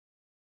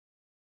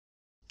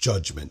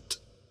Judgment.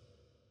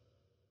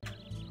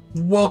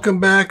 Welcome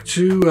back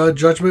to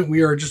Judgment.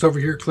 We are just over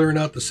here clearing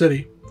out the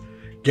city,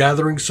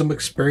 gathering some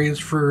experience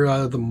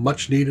for the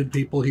much-needed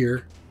people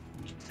here.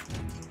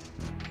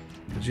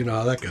 Because you know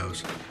how that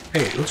goes.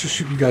 Hey, let's just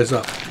shoot you guys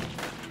up.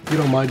 You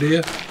don't mind, do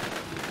you?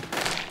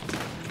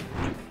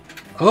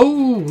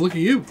 Oh, look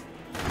at you.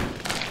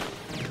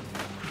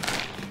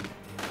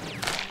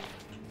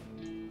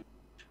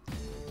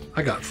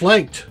 I got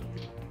flanked.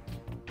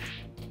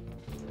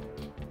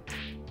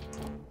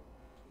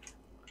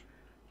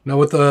 Now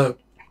with the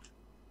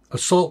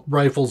assault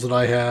rifles that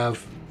I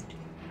have,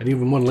 and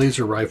even one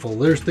laser rifle,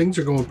 things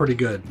are going pretty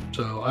good.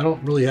 So I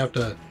don't really have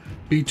to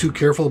be too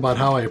careful about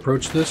how I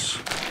approach this.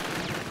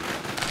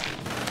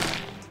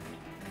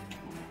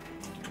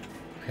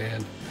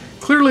 And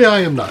clearly I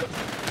am not.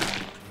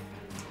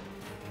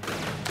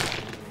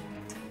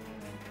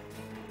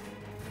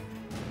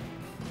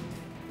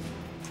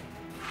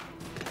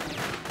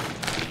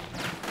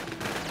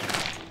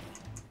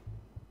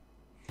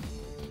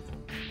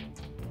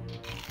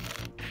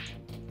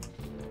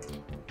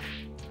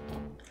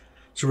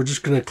 So we're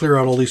just going to clear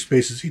out all these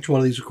spaces. Each one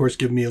of these, of course,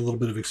 give me a little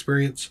bit of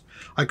experience.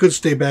 I could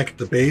stay back at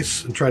the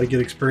base and try to get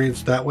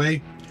experience that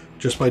way,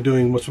 just by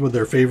doing some of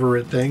their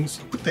favorite things.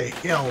 What the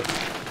hell?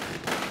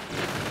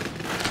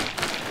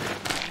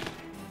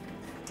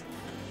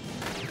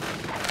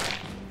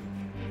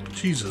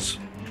 Jesus.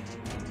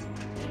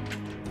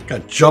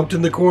 Got jumped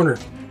in the corner.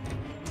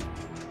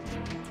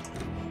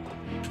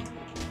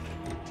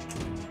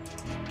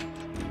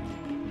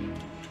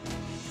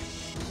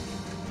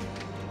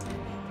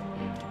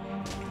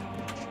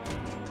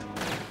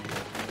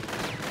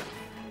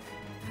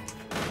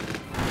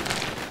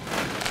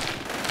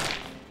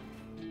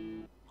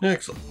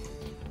 Excellent.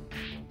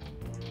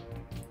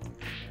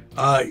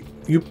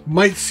 You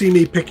might see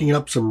me picking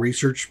up some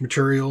research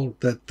material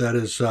that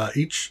is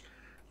each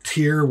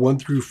tier 1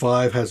 through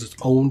 5 has its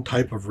own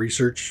type of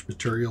research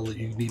material that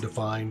you need to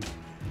find,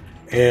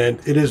 and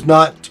it is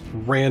not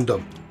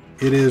random.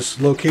 It is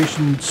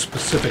location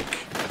specific.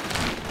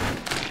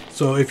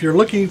 So if you're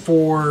looking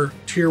for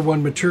tier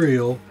 1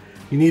 material,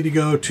 you need to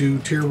go to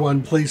tier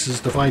 1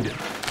 places to find it.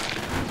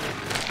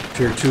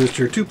 Tier 2 is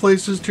tier 2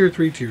 places, tier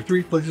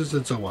 3 places,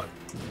 and so on.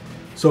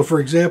 So,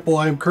 for example,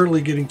 I am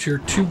currently getting tier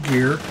 2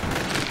 gear.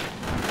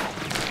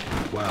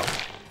 Wow.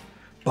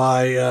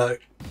 By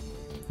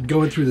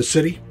going through the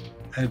city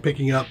and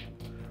picking up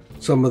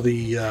some of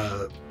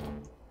the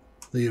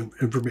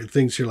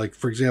things here. Like,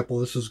 for example,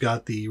 this has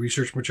got the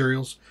research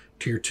materials,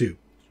 tier 2.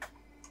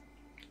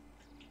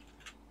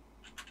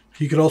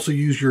 You can also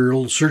use your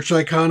little search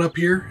icon up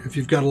here. If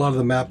you've got a lot of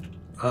the map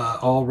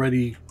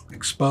already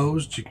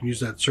exposed, you can use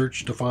that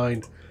search to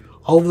find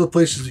all of the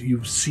places that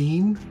you've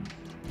seen.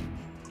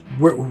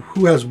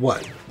 Who has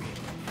what?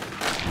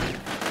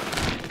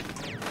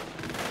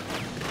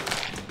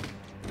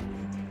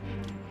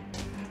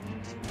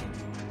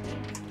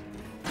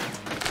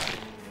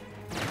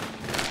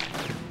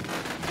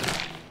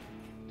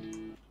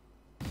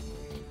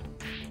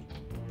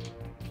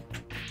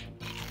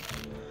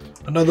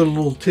 Another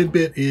little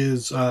tidbit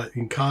is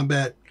in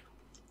combat,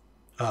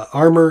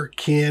 armor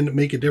can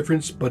make a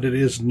difference, but it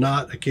is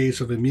not a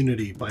case of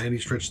immunity by any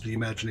stretch of the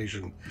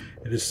imagination.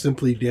 It is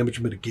simply damage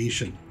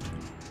mitigation.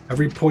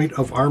 Every point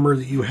of armor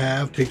that you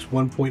have takes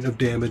 1 point of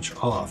damage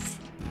off.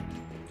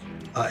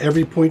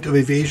 Every point of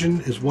evasion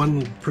is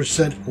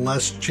 1%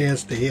 less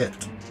chance to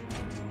hit.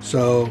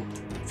 So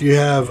if you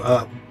have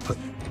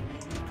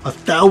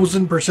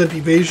 1,000%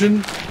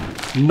 evasion,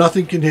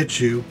 nothing can hit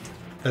you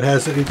that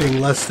has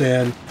anything less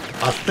than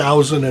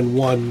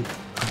 1,001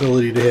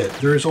 ability to hit.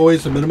 There is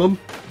always a minimum.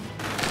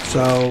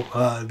 So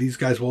these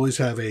guys will always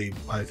have I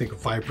think a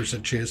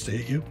 5% chance to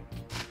hit you.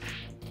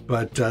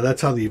 But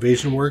that's how the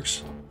evasion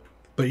works.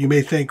 But you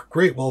may think,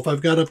 great, well, if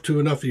I've got up to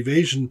enough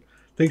evasion,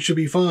 things should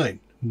be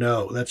fine.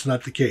 No, that's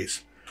not the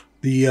case.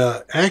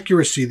 The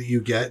accuracy that you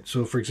get,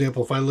 so for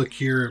example, if I look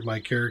here at my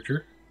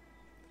character,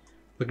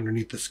 look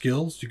underneath the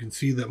skills, you can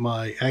see that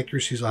my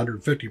accuracy is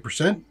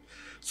 150%.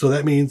 So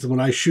that means that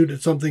when I shoot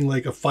at something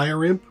like a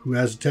fire imp who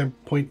has a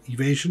 10-point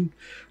evasion,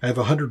 I have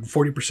a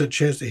 140%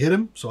 chance to hit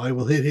him, so I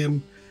will hit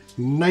him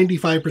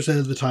 95%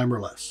 of the time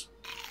or less.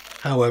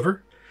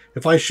 However,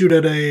 if I shoot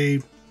at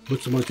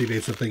what's the most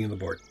evasive thing in the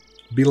board?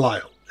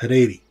 Belial at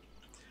 80.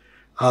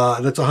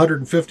 That's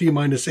 150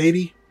 minus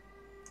 80.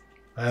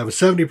 I have a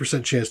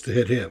 70% chance to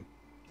hit him.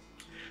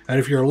 And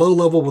if you're a low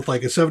level with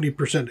like a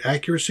 70%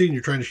 accuracy and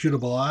you're trying to shoot a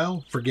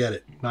Belial, forget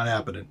it. Not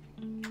happening.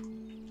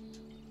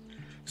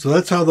 So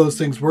that's how those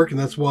things work, and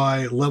that's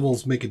why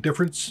levels make a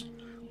difference.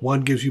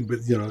 One gives you,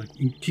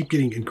 you keep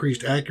getting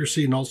increased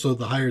accuracy, and also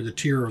the higher the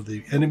tier of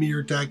the enemy you're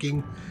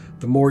attacking,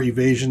 the more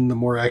evasion, the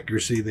more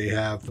accuracy they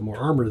have, the more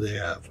armor they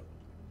have.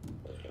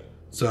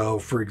 So,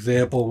 for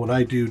example, when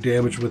I do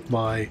damage with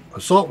my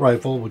assault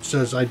rifle, which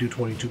says I do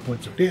 22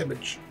 points of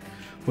damage,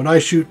 when I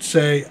shoot,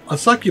 say, a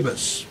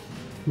succubus,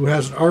 who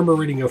has an armor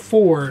rating of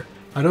 4,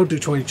 I don't do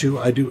 22,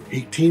 I do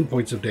 18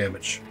 points of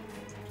damage.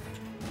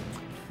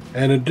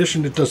 And in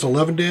addition, it does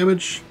 11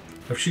 damage.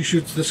 If she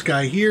shoots this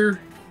guy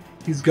here,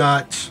 he's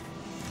got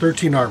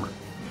 13 armor.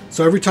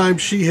 So every time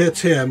she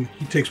hits him,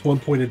 he takes 1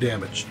 point of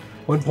damage.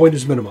 1 point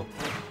is minimum.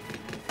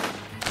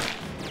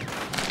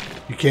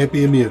 You can't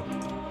be immune.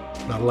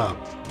 Not allowed.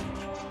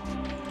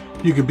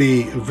 You could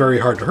be very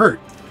hard to hurt.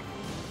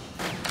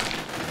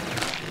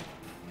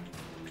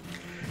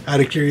 Out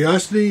of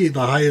curiosity,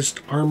 the highest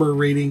armor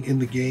rating in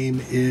the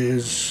game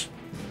is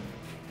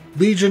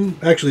Legion.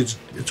 Actually,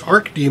 it's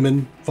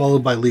Archdemon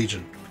followed by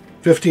Legion.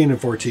 15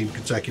 and 14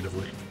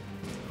 consecutively,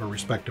 or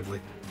respectively.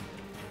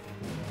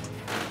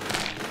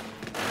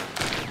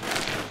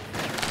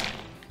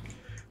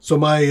 So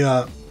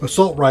my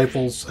assault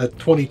rifles at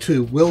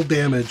 22 will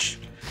damage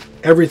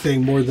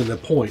everything more than a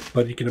point,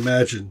 but you can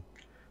imagine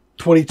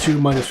 22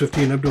 minus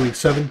 15, I'm doing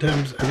 7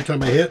 times every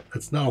time I hit.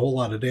 That's not a whole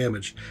lot of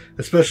damage,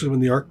 especially when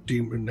the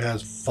Archdemon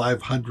has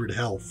 500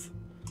 health.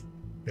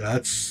 Yeah,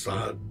 that's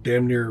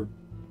damn near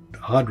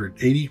 100.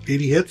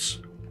 80 hits.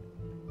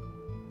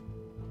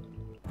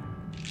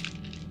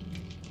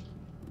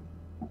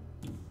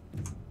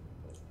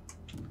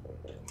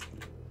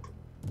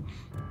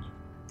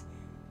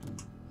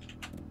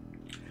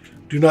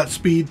 Do not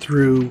speed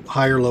through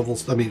higher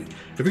levels. I mean,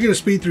 if you're going to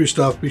speed through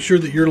stuff, be sure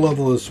that your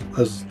level is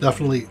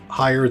definitely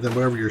higher than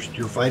whatever you're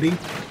fighting,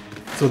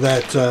 so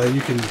that you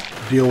can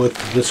deal with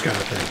this kind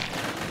of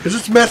thing. Because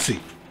it's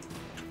messy.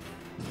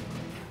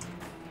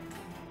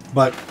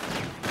 But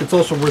it's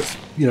also worth,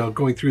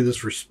 going through this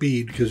for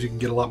speed, because you can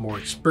get a lot more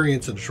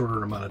experience in a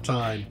shorter amount of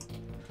time.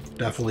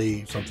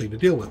 Definitely something to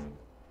deal with.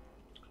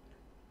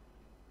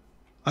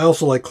 I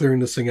also like clearing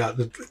this thing out.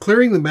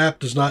 Clearing the map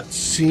does not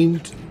seem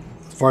to,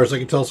 as far as I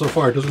can tell so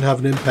far, it doesn't have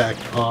an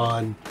impact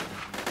on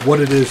what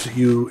it is that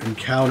you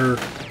encounter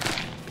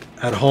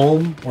at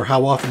home or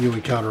how often you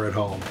encounter at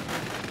home.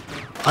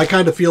 I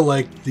kind of feel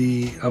like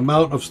the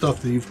amount of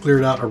stuff that you've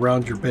cleared out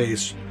around your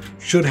base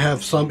should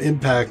have some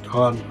impact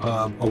on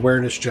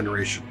awareness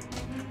generation.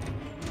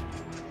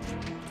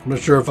 I'm not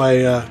sure if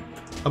I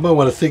might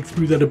want to think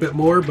through that a bit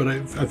more, but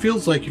it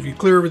feels like if you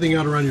clear everything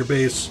out around your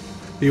base,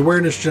 the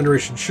awareness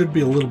generation should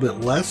be a little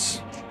bit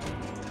less.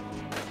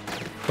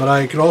 But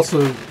I could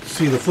also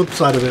see the flip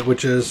side of it,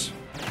 which is,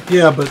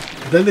 yeah, but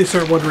then they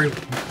start wondering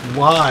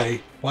why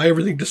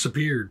everything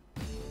disappeared.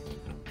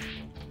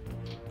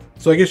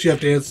 So I guess you have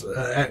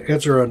to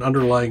answer an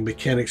underlying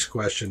mechanics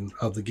question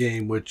of the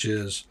game, which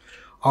is,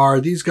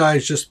 are these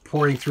guys just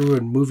pouring through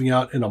and moving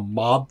out in a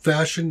mob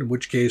fashion, in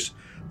which case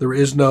there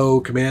is no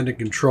command and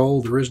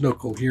control, there is no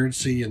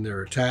coherency in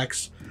their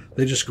attacks.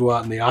 They just go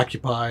out and they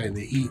occupy and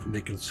they eat and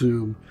they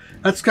consume.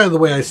 That's kind of the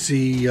way I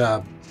see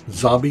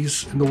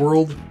zombies in the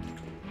world.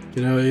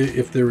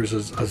 If there is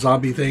a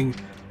zombie thing,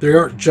 they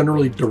aren't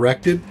generally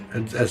directed,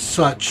 and as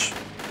such,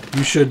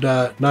 you should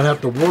not have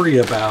to worry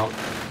about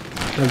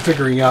them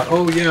figuring out,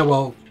 oh yeah,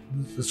 well,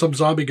 some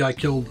zombie got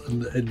killed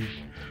in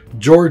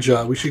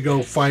Georgia. We should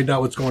go find out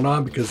what's going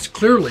on, because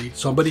clearly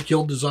somebody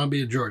killed a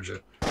zombie in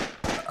Georgia.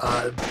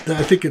 I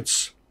think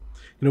it's,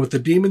 with the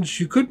demons,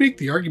 you could make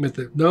the argument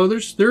that no,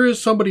 there is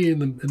somebody in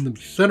the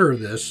center of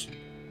this.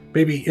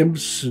 Maybe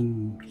imps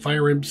and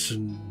fire imps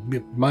and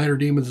minor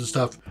demons and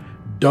stuff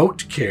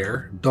don't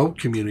care, don't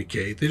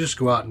communicate. They just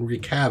go out and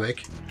wreak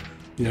havoc.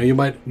 You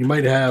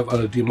might have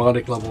on a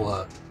demonic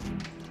level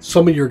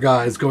some of your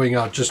guys going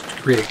out just to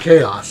create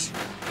chaos.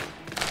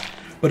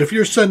 But if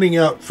you're sending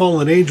out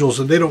fallen angels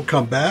and they don't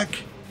come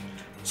back,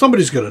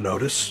 somebody's going to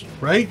notice,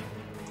 right?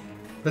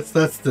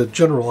 That's the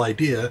general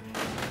idea.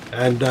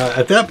 And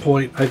at that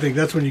point, I think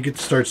that's when you get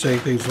to start saying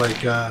things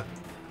like,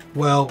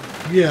 well,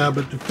 yeah,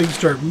 but if things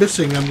start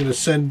missing, I'm going to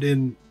send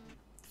in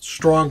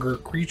stronger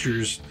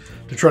creatures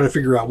to try to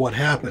figure out what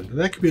happened. And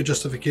that could be a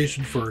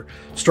justification for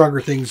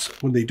stronger things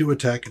when they do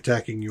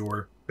attacking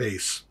your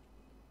base.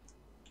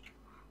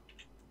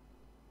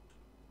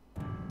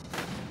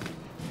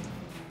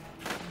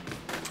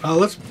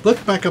 Let's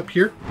back up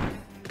here.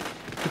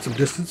 Get some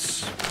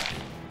distance.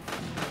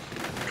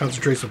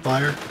 Concentrate some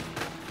fire.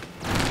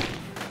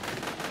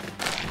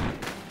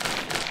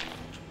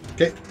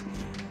 Okay.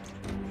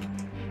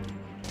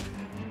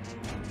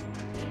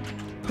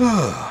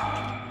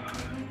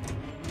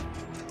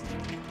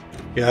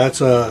 Yeah,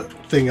 that's a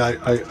thing I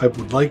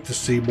would like to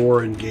see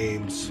more in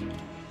games,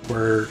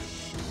 where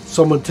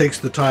someone takes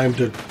the time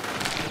to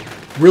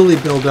really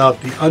build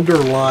out the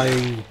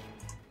underlying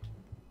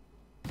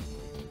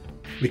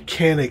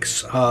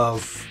mechanics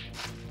of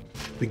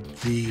the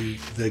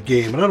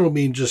game. And I don't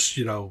mean just,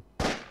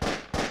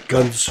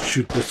 guns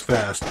shoot this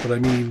fast, but I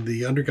mean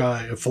the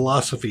underlying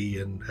philosophy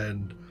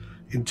and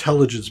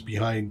intelligence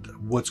behind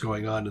what's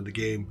going on in the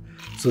game,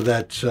 so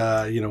that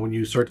when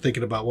you start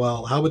thinking about,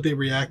 well, how would they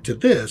react to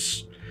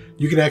this,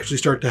 you can actually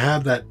start to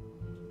have that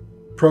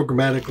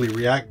programmatically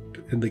react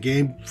in the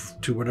game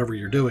to whatever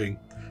you're doing.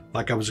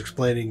 Like I was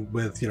explaining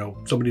with,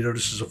 somebody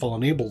notices a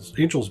fallen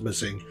angel's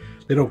missing.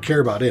 They don't care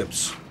about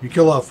imps. You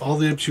kill off all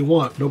the imps you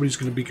want, nobody's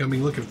going to be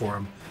coming looking for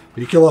them.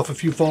 But you kill off a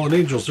few fallen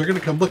angels, they're going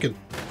to come looking.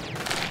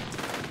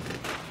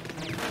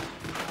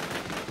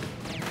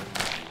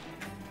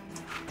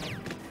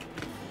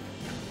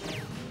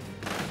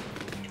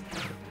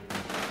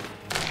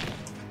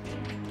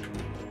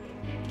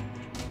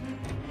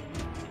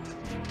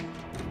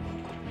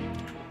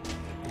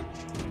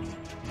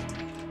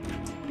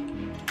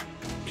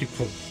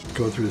 keep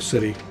going through the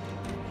city.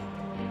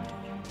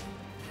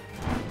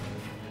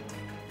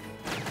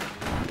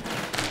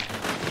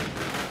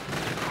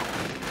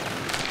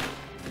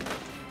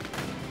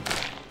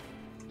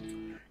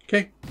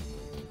 Okay.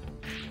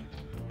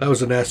 That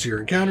was a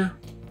nastier encounter,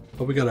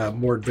 but we got a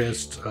more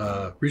advanced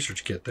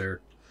research kit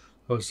there.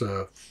 That was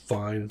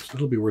fine.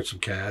 It'll be worth some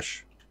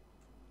cash.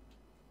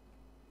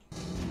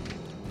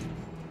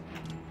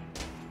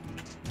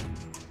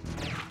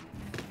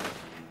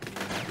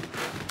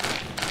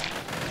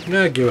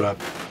 Nah, give it up.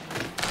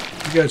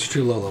 You guys are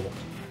too low level.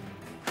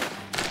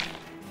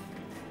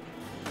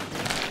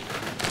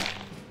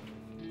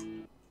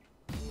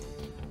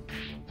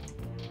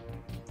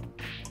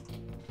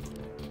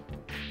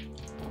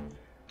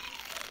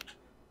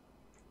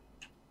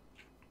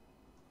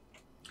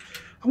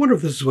 I wonder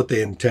if this is what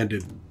they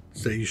intended,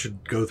 so you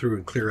should go through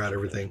and clear out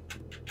everything.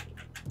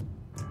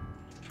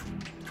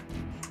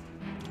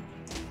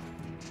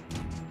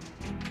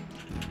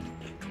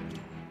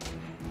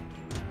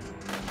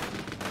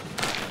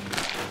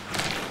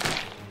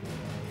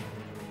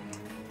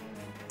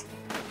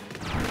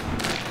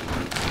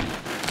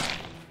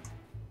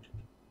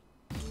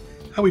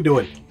 How we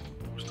doing?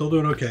 Still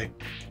doing okay.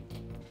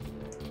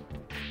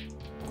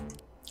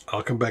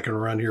 I'll come back and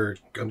around here.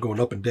 I'm going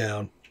up and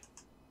down.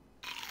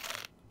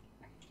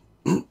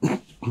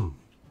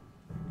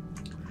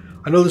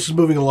 I know this is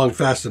moving along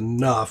fast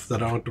enough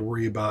that I don't have to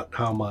worry about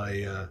how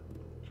my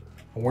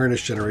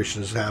awareness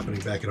generation is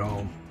happening back at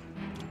home.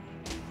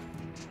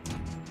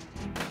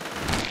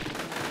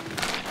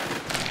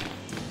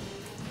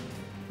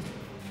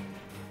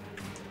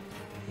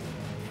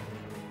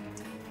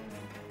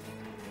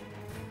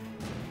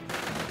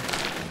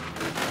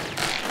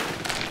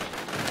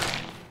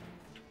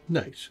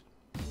 Nice.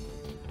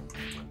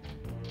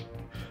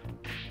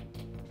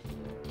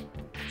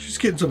 She's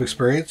getting some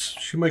experience.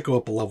 She might go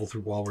up a level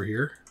through while we're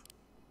here.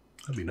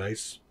 That'd be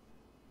nice.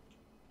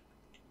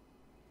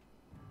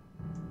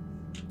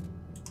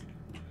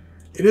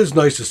 It is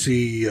nice to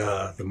see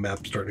the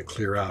map starting to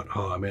clear out.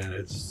 Oh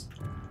man,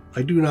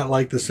 I do not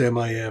like this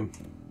MIM.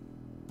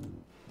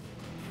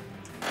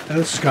 And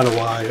this is kind of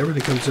why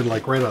everything comes in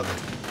like right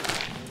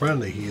on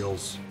the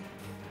heels.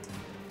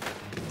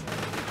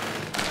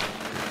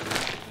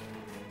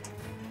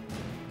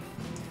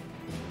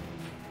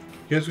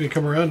 You guys gonna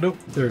come around? Nope,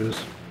 there it is.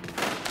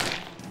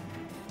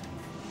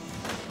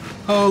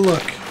 Oh,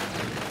 look.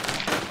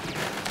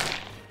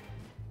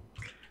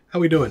 How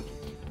we doing?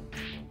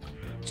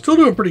 Still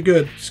doing pretty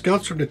good.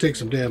 Scout's starting to take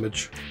some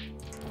damage.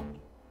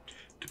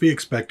 To be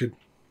expected.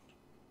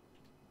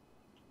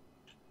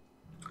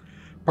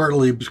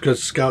 Partly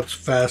because Scout's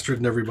faster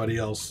than everybody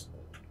else.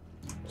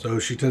 So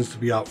she tends to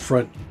be out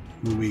front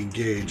when we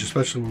engage,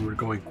 especially when we're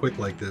going quick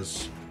like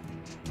this.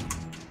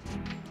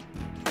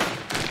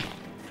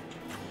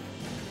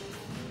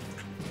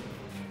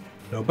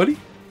 Nobody?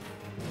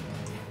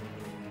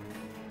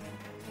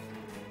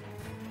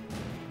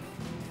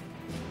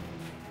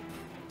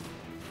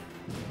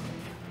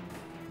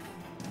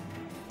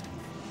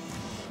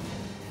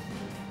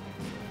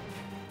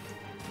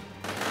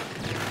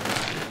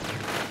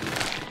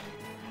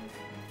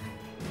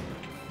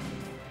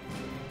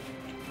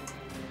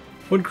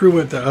 One crew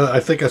went there. I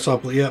think I saw.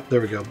 Yep,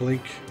 there we go.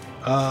 Blink.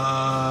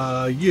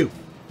 You.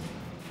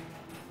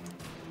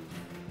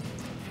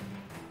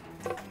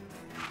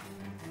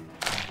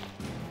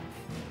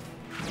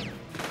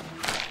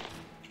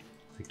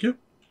 Thank you.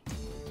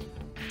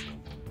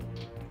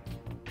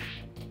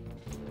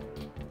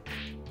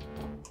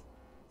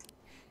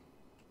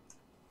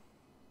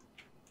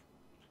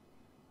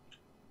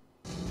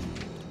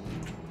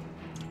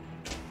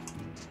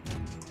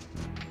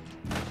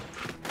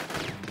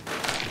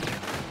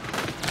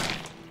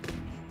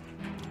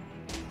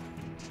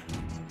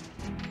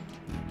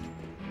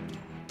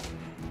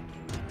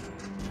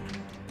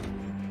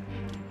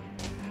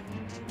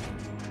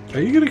 Are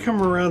you going to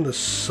come around the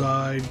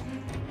side?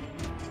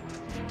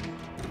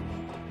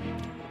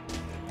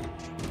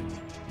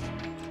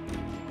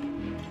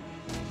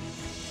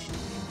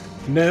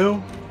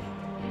 No?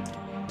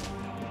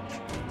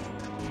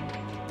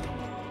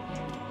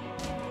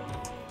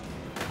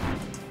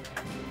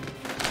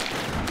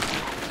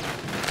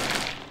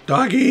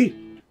 Doggy!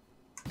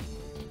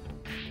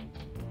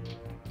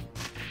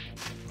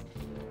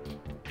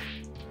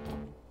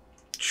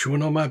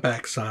 Chewing on my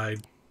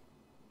backside.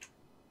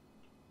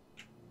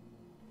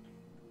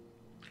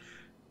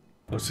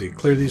 Let's see,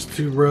 clear these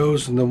 2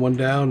 rows and then 1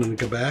 down and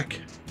go back.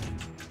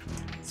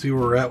 See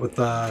where we're at with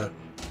all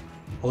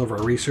of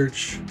our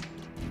research.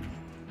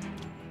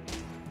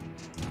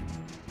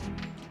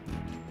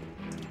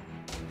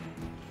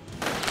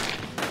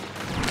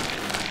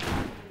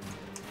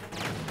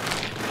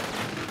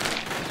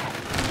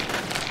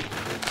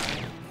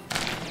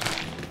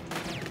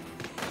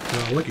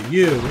 Oh, look at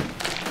you.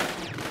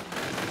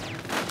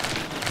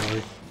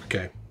 Really?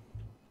 Okay.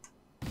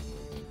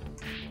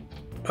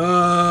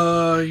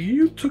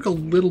 You took a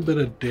little bit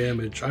of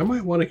damage. I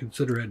might want to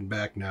consider heading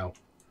back now.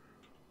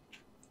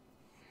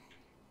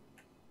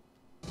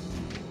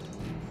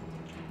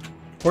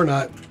 Or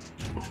not.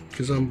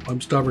 because I'm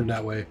stubborn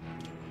that way.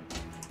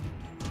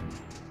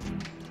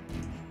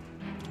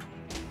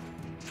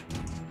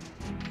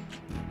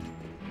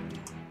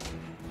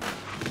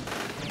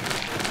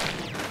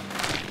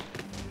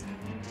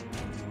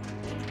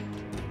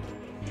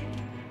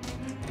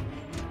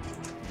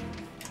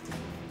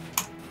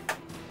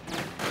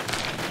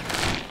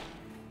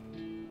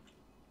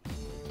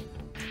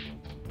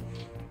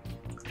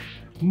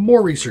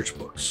 More research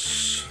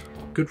books.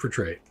 Good for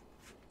trade.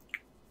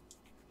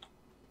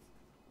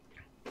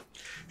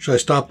 Should I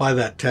stop by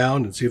that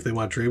town and see if they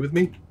want to trade with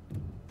me?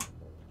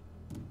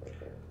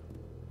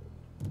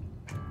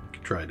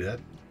 Could try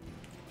that.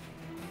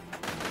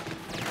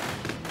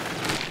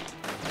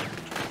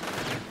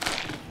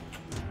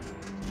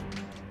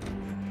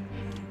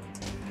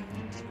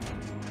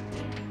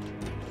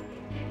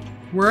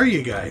 Where are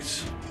you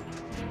guys?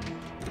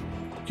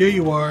 Here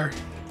you are.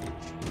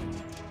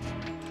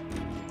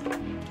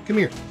 Come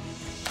here.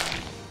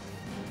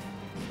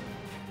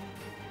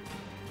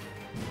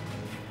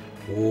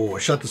 Oh, I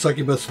shot the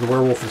succubus and the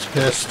werewolf is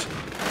pissed.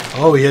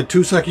 Oh, he had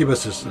 2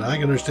 succubuses. I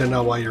can understand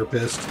now why you're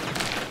pissed.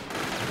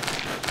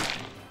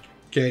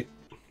 Okay.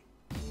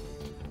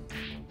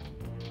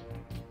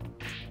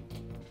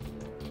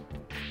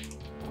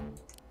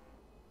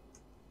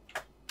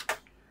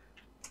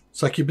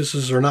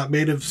 Succubuses are not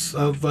made of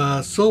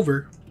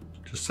silver.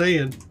 Just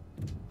saying.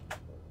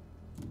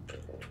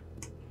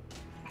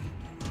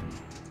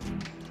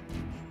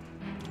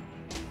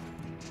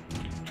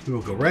 We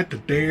will go right to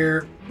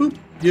there. Boop,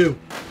 you.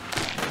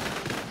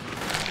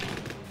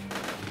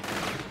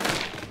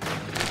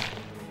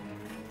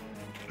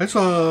 I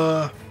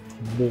saw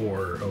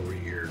more over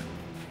here.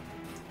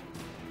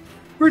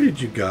 Where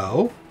did you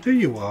go? There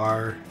you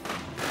are.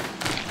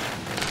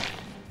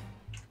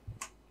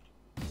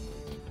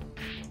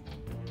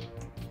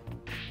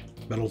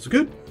 Metals are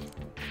good.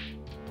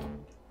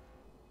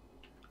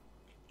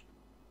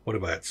 What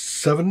about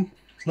 7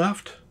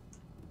 left?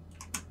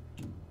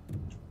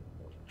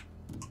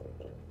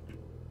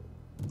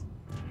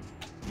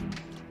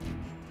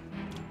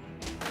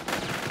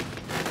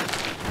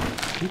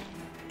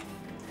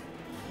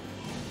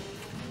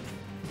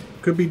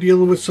 Could be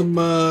dealing with some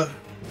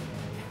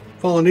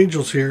fallen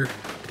angels here.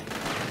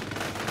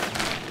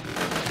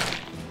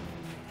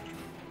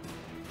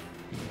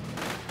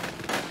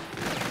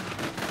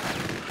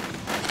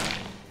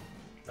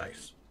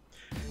 Nice.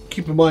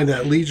 Keep in mind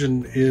that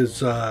Legion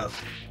is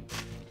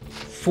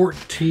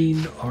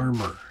 14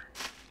 armor.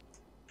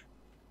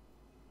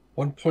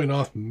 1 point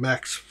off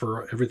max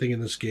for everything in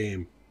this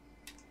game.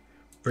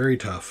 Very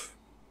tough.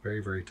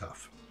 Very, very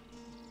tough.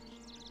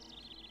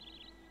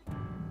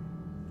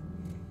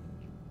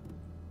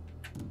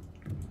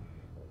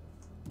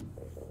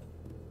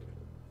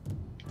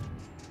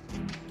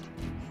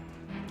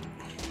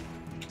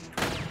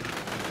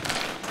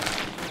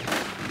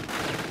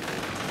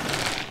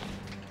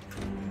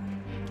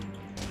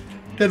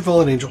 Dead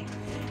fallen angel.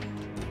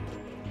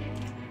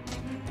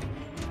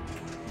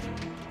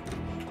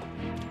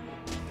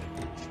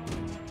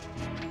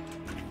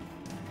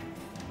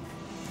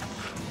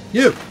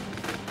 You.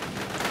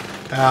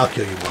 I'll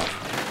kill you off.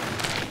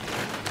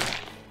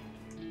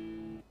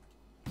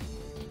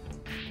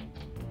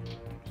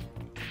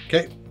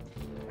 Okay.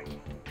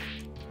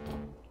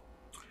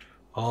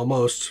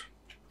 Almost.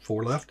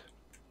 4 left.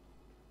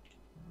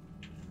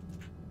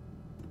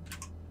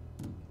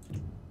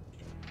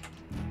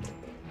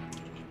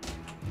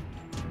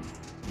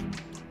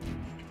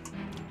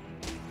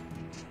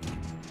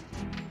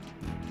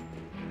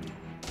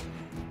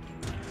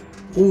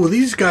 Oh,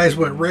 these guys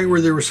went right where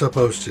they were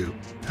supposed to.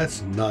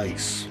 That's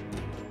nice.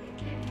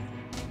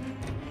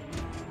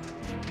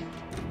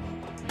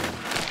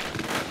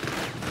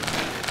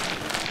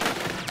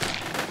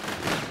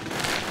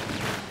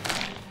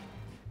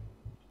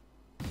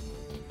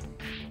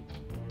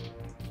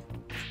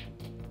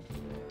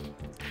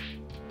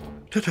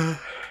 Ta-ta.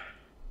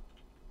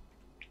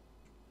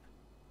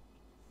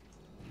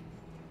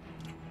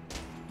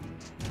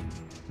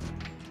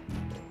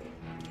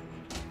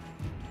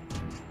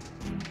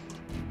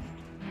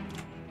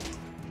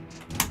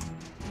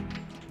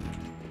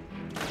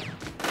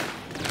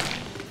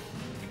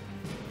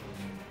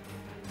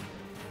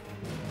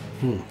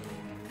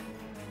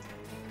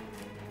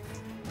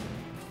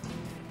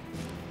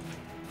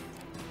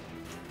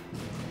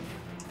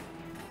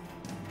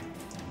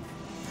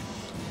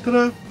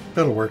 Ta-da.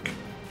 That'll work.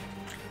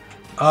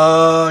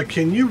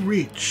 Can you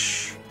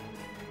reach?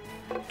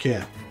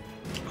 Can't.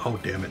 Oh,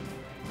 damn it.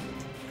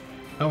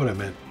 Not what I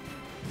meant.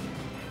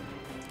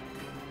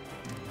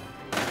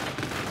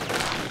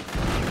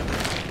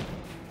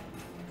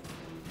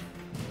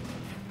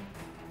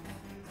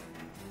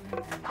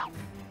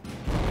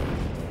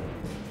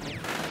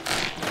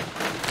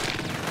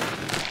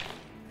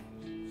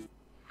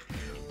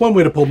 One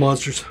way to pull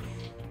monsters.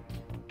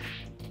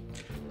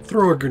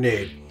 Throw a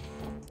grenade.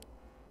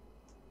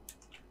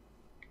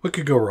 What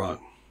could go wrong?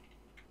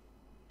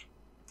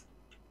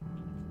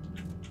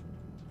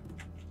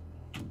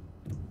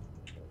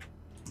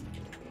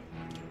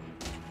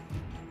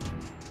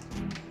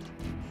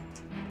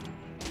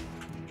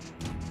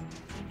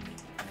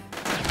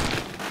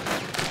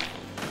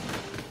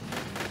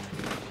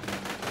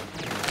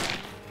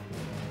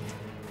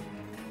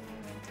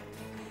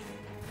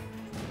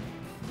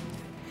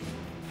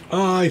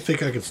 I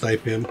think I can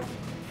snipe him.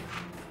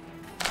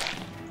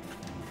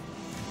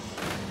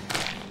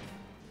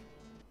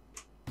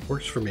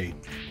 Works for me.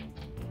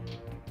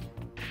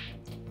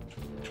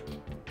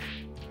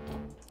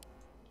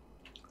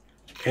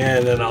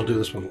 And then I'll do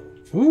this one.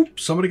 Oop,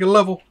 somebody get a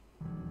level.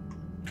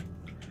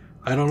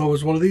 I don't know if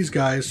it's one of these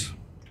guys.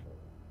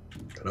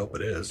 I hope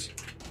it is.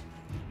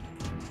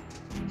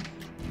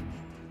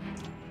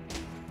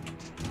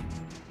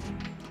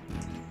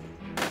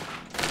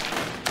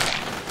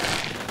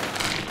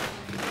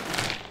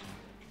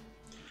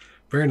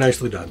 Very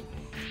nicely done.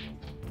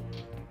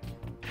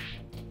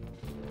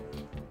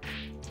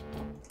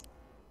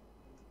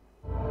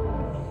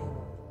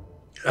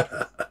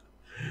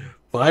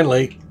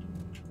 Finally.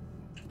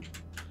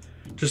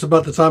 Just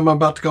about the time I'm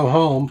about to go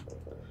home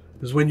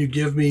is when you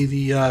give me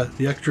the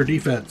extra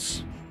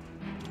defense.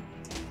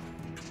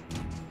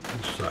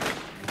 Suck.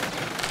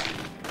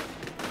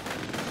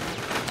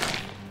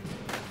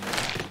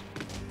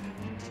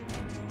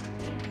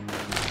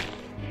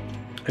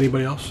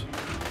 Anybody else?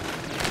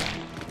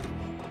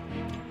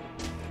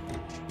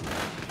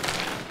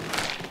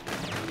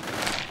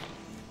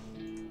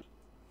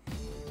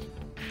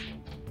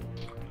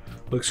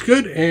 Looks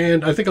good,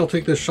 and I think I'll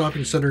take this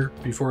shopping center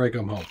before I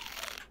come home.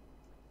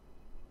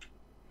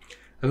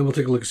 And then we'll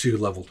take a look and see who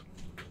leveled.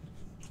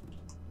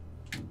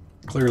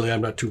 Clearly,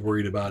 I'm not too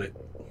worried about it.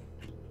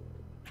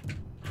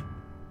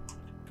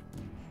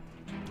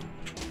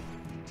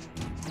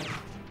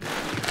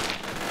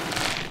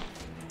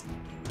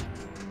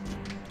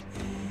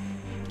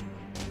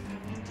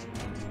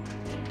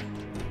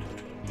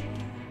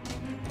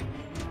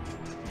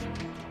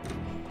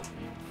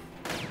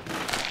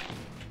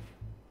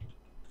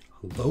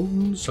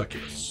 Lone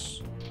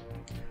succubus.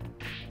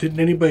 Didn't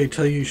anybody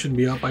tell you shouldn't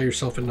be out by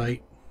yourself at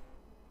night?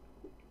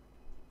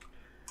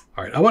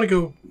 Alright, I want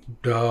to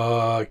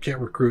go. Can't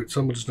recruit.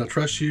 Someone does not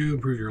trust you.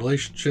 Improve your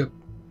relationship.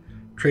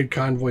 Trade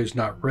convoy is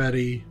not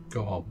ready.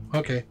 Go home.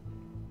 Okay.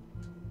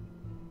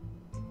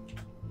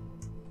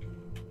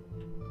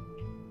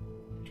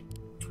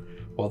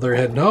 While they're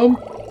heading home.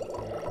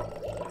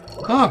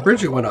 Ah,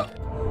 Bridget went up.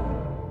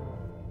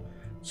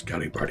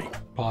 Scouting party.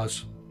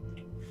 Pause.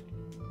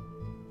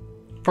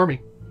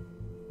 Farming.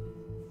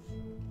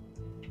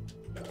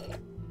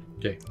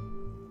 Okay.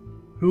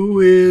 Who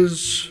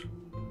is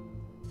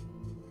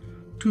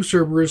 2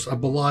 Cerberus, a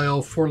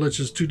Belial, 4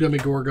 Liches, 2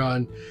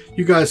 Demigorgon.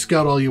 You guys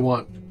scout all you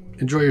want.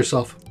 Enjoy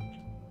yourself.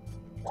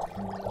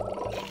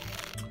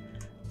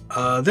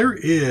 There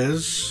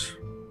is...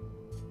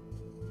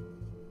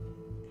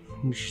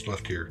 What's just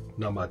left here?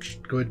 Not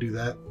much. Go ahead and do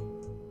that.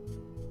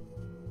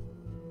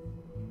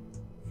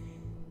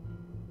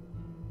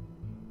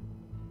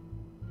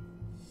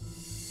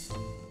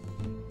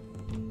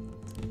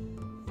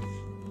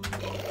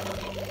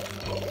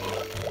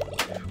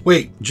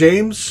 Wait,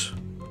 James?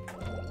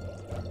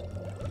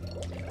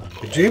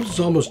 James is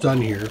almost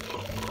done here.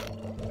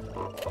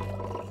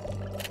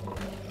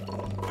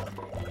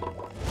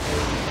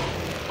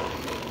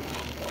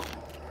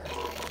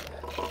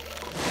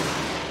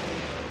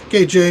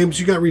 Okay, James,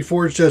 you got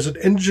reforged as an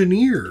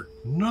engineer.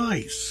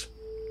 Nice.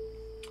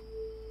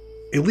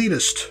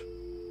 Elitist.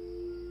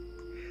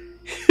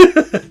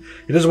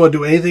 He doesn't want to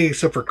do anything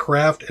except for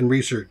craft and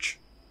research.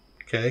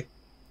 Okay.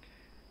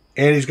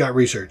 And he's got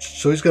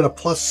research. So he's got a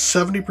plus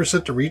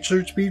 70% to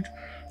research speed.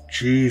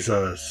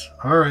 Jesus.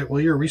 Alright,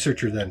 well, you're a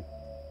researcher then.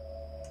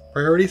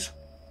 Priorities?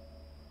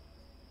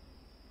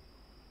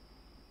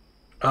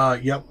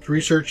 Yep.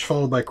 Research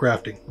followed by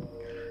crafting.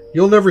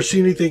 You'll never see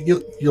anything.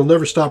 You'll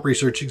never stop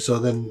researching, so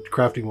then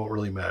crafting won't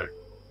really matter.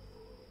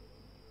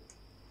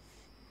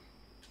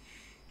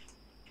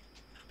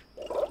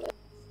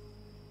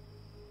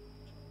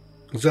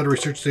 Is that a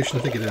research station?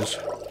 I think it is.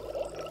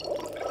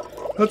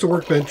 That's a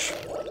workbench.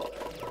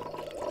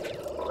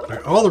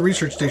 Right, all the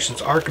research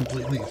stations are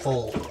completely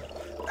full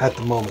at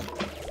the moment.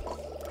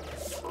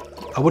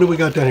 What do we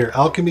got down here?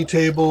 Alchemy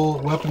table,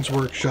 weapons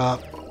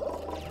workshop.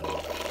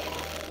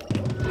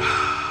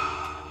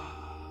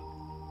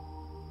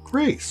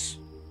 Grace.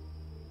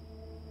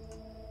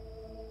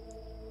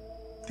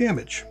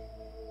 Damage.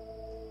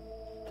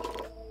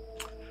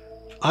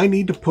 I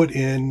need to put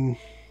in...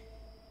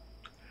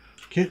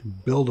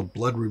 Can't build a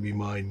blood ruby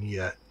mine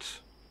yet.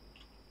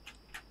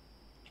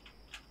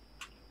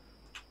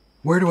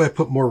 Where do I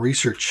put more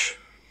research?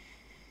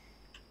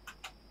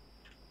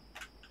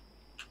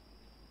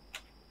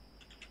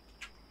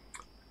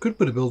 Could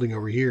put a building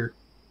over here.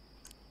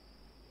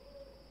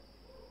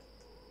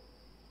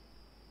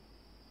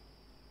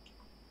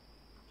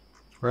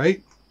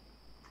 Right?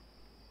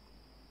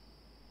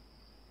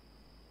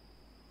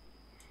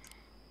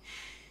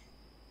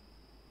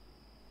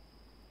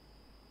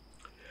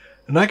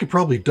 And I could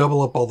probably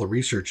double up all the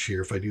research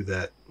here if I do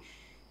that.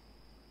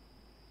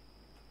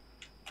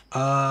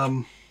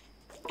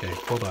 Okay,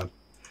 hold on.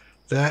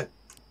 That,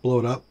 blow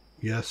it up.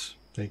 Yes,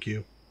 thank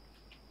you.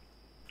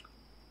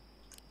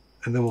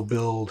 And then we'll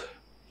build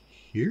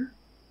here.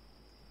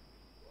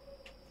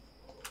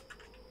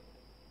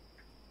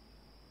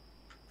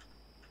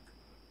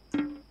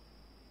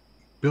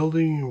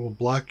 building will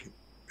block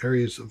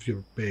areas of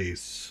your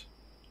base.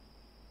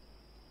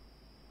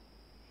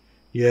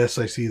 Yes,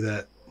 I see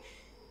that.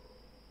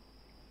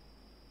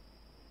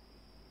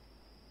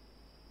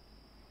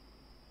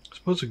 I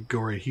suppose I could go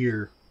right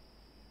here.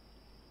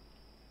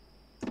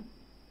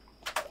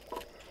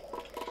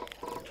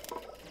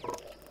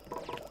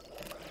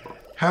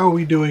 How are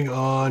we doing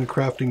on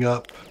crafting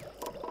up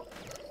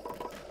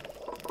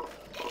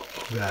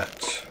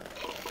that?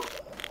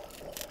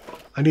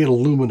 I need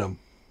aluminum.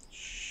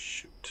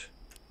 Shoot.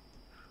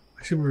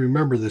 I seem to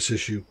remember this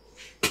issue.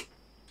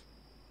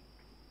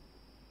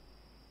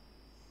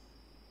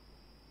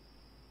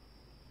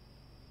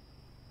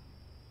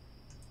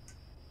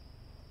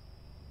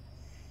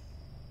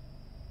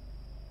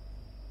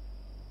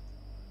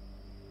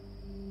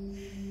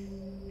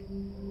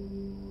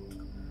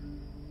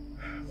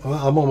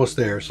 Well, I'm almost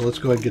there, so let's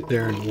go ahead and get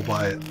there and we'll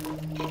buy it.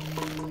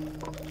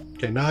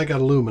 Okay, now I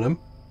got aluminum.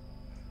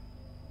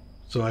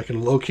 So I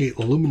can locate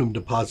aluminum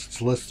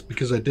deposits. Unless,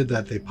 because I did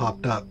that, they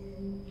popped up.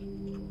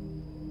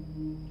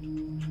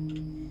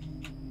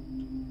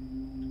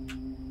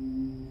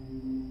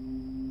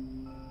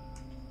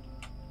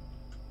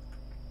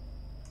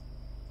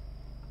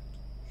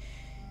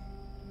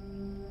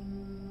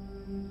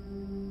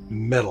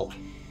 Metal.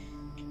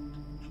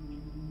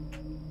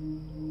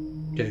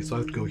 Okay, so I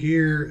have to go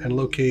here and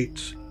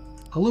locate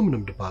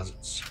aluminum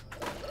deposits.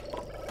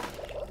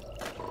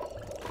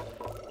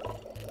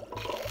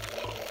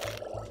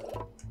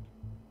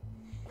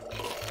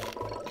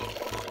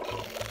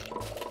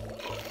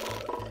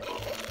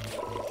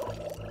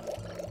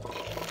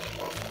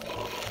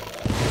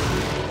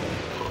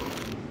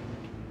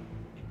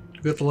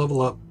 We have to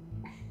level up.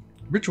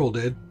 Ritual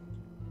did.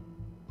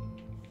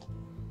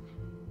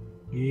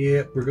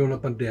 Yep, we're going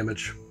up on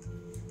damage.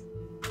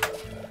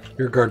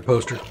 Your guard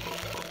poster.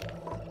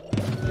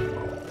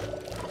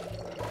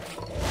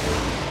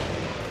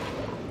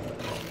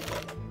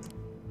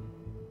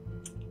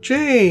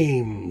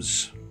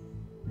 James.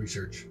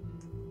 Research.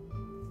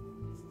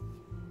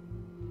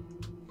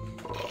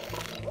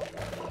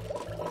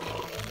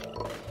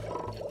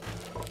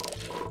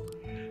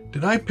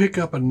 Did I pick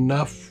up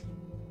enough?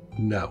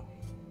 No.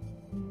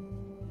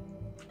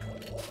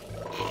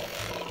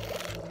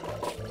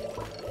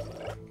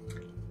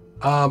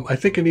 I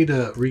think I need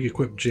to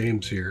re-equip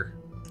James here.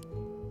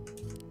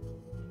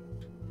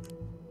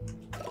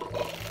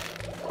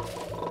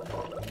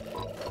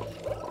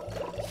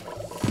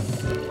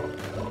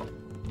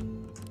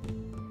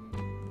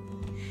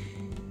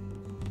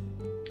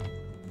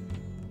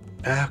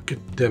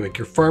 Academic.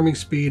 Your farming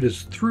speed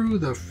is through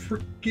the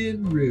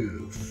frickin'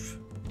 roof.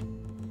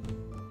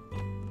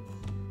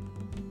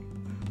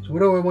 So what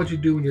do I want you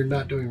to do when you're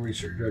not doing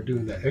research or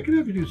doing that? I can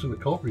have you do some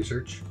occult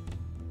research.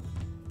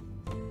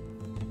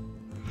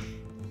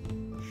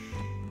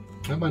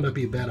 That might not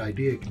be a bad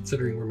idea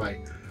considering where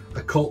my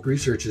occult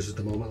research is at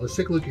the moment. Let's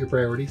take a look at your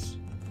priorities.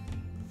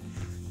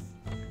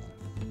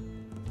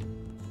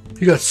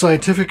 You got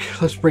scientific.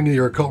 Let's bring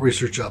your occult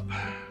research up.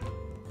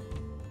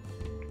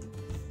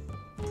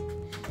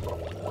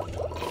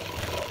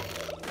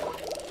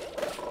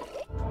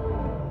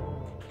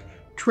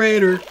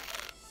 Trader.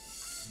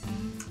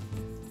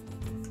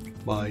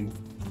 Mine.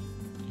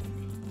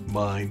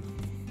 Mine.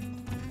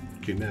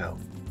 Okay, now.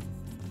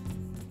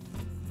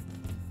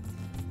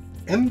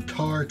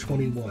 MTAR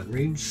 21,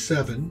 range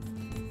 7.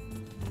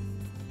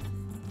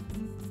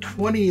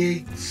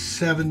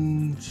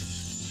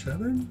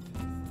 2877?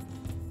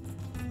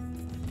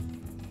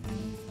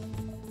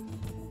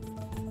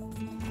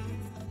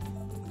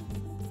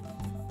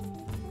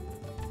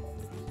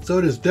 So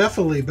it is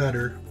definitely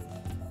better.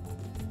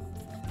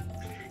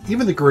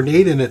 Even the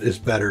grenade in it is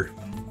better.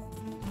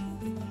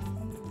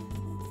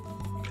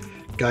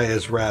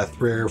 Gaia's Wrath,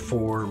 rare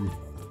form.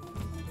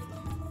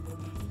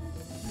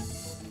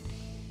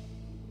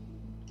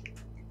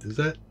 Is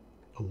that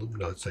aluminum?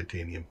 No, it's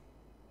titanium.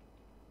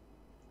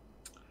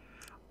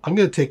 I'm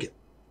going to take it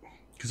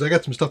because I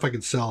got some stuff I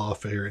can sell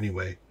off here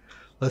anyway.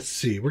 Let's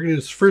see. We're going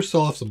to first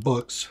sell off some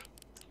books.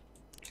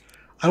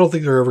 I don't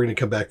think they're ever going to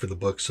come back for the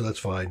books, so that's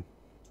fine.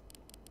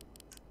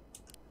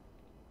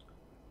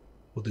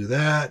 We'll do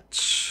that.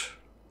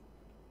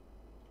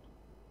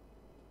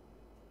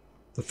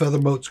 The feather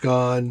moat's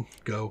gone.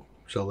 Go.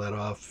 Sell that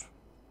off.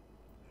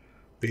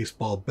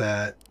 Baseball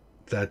bat.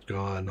 That's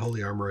gone.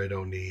 Holy armor I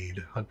don't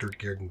need. Hunter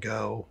gear can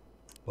go.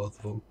 Both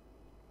of them.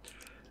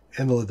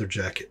 And the leather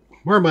jacket.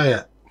 Where am I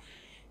at?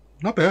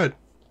 Not bad.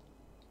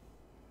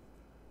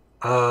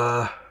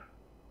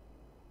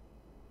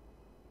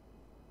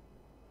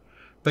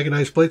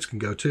 Mechanized plates can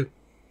go too.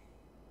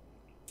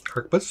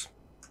 Arquebus.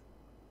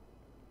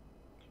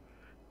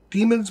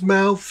 Demon's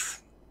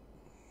Mouth.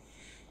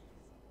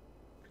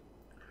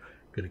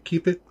 Gonna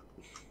keep it.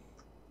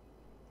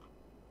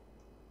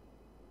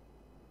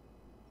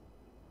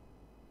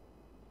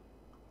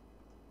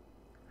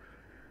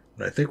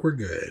 I think we're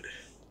good.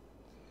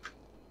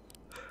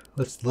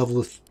 Let's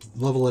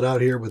level it out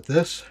here with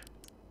this.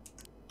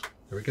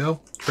 There we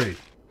go. Trade.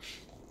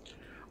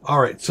 All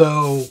right,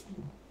 so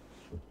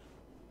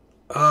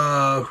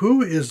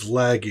Who is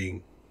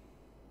lagging?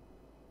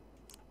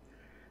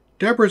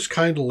 Deborah's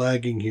kind of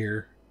lagging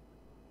here.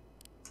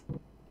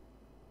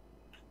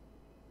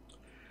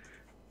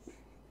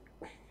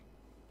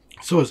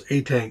 So is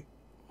A-Tank.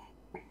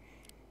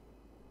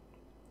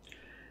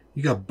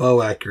 You got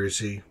bow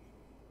accuracy.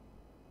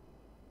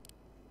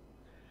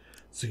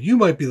 So you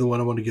might be the one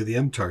I want to give the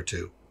MTAR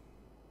to.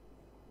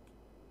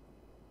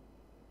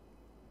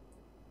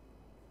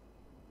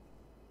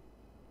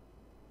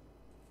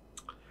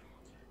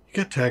 You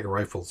got tag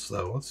rifles,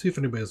 though. Let's see if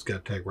anybody's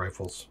got tag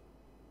rifles.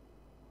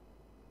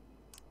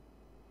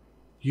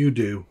 You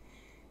do.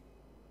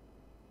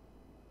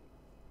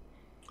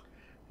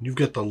 You've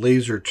got the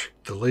laser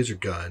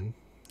gun.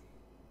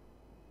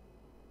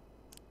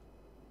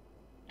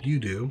 You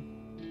do.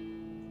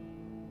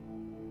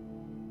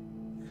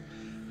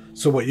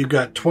 So what, you've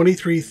got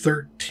 23,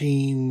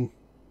 13,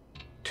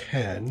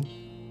 10.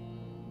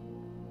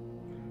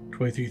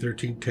 23,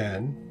 13,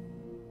 10.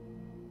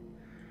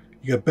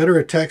 You got better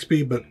attack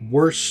speed, but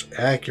worse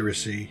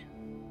accuracy.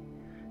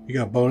 You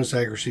got bonus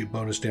accuracy,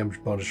 bonus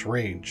damage, bonus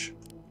range.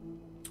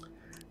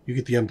 You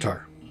get the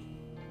MTAR.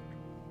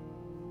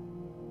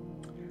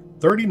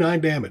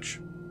 39 damage.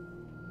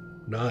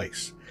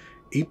 Nice.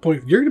 8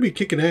 point. You're going to be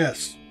kicking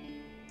ass,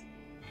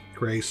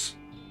 Grace.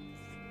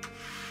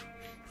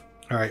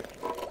 All right.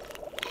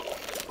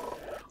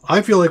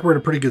 I feel like we're in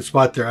a pretty good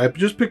spot there. I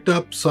just picked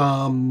up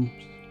a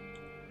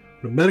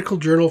medical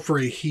journal for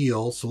a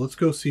heal. So let's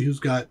go see who's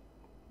got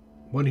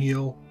one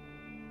heal.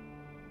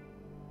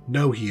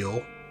 No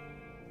heal.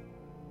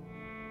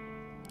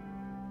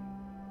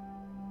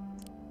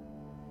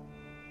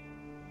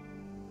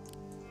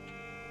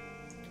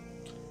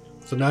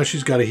 So now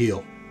she's got a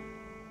heal.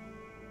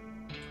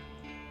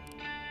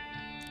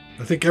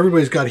 I think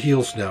everybody's got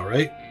heals now,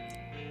 right?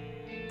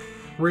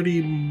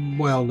 Pretty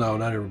well, no,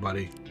 not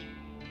everybody.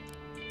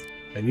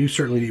 And you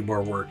certainly need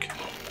more work.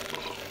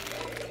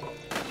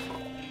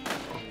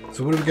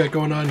 So what do we got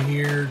going on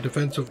here?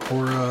 Defensive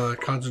aura,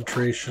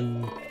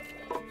 concentration.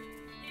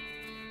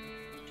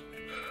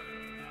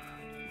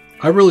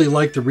 I really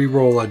like the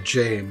reroll on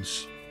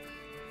James.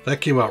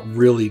 That came out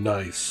really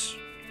nice.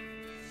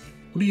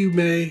 What are you,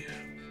 May?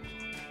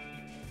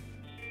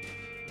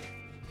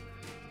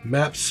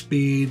 Map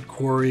speed,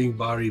 quarrying,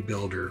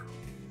 bodybuilder.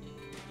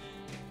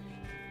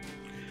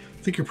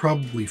 I think you're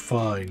probably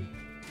fine.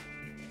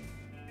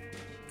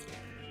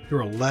 You're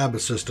a lab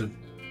assistant.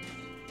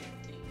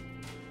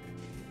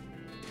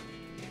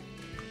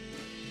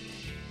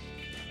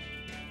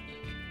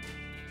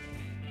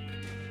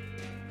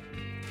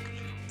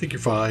 I think you're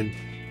fine.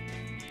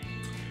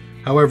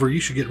 However,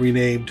 you should get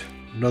renamed.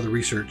 Another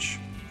research.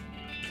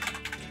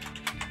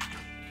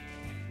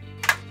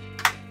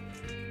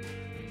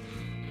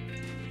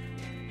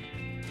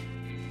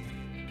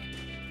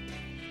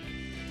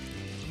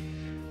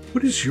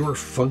 What is your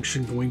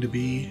function going to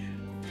be?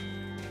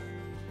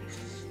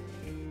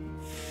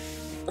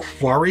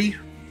 Quarry?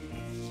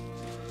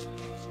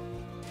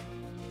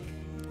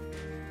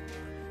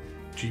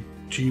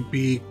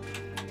 GB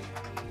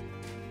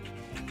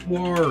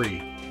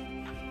Quarry.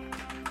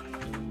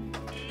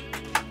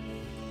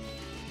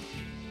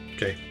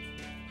 Okay.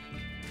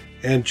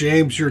 And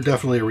James, you're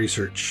definitely a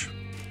research.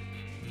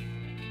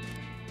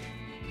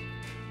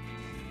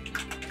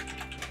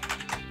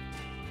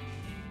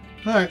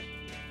 Alright.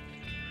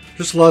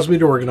 Just allows me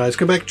to organize.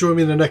 Come back and join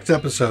me in the next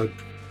episode.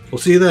 We'll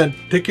see you then.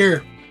 Take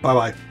care.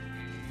 Bye-bye.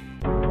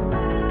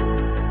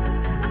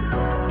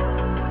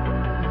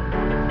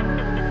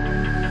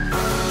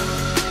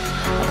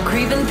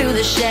 Creeping through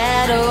the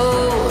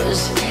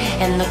shadows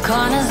in the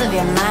corners of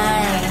your mind.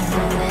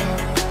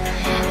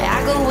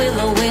 I go where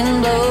the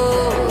wind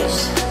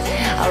blows.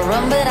 I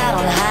run but I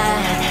don't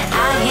hide.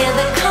 I hear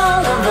the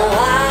call of the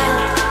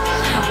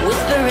wild,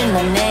 whispering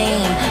the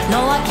name.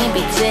 No, I can't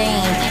be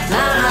tamed. My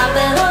heart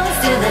belongs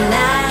to the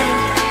night.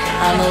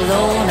 I'm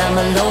alone, I'm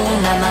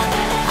alone,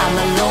 I'm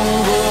a lone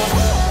wolf.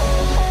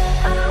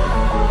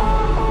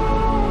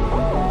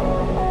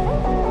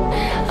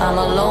 I'm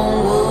a lone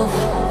wolf.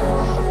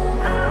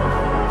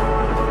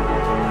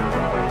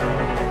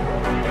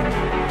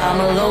 I'm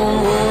a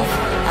lone wolf.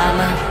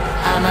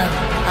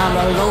 I'm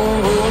a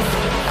lone wolf.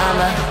 I'm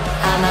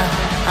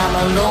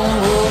a lone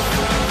wolf.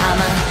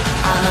 I'm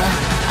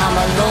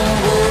a lone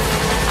wolf.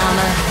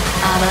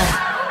 I'm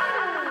a